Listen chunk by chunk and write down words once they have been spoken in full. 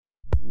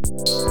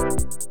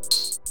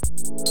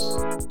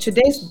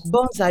Today's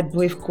bonsai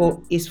brief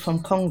quote is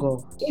from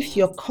Congo. If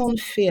your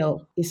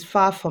cornfield is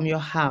far from your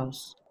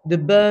house, the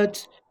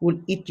birds will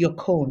eat your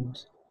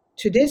cones.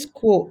 Today's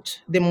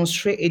quote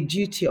demonstrates a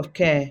duty of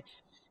care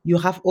you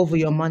have over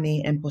your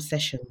money and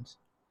possessions,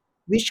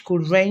 which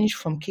could range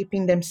from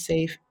keeping them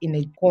safe in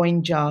a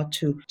coin jar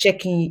to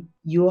checking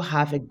you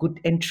have a good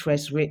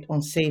interest rate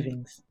on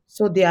savings,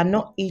 so they are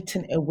not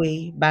eaten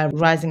away by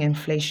rising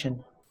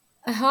inflation.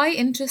 A high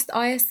interest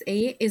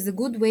ISA is a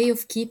good way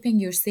of keeping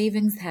your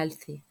savings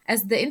healthy,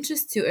 as the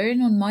interest you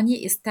earn on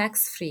money is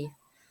tax free.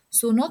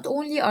 So, not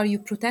only are you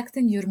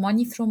protecting your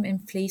money from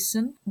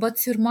inflation,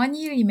 but your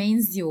money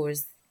remains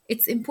yours.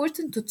 It's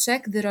important to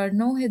check there are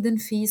no hidden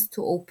fees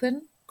to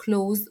open,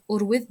 close,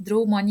 or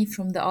withdraw money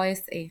from the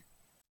ISA.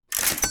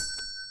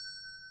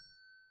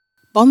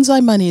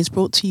 Bonsai Money is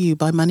brought to you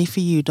by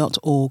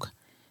moneyforyou.org.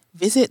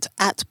 Visit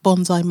at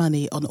Bonsai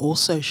Money on all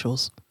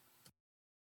socials.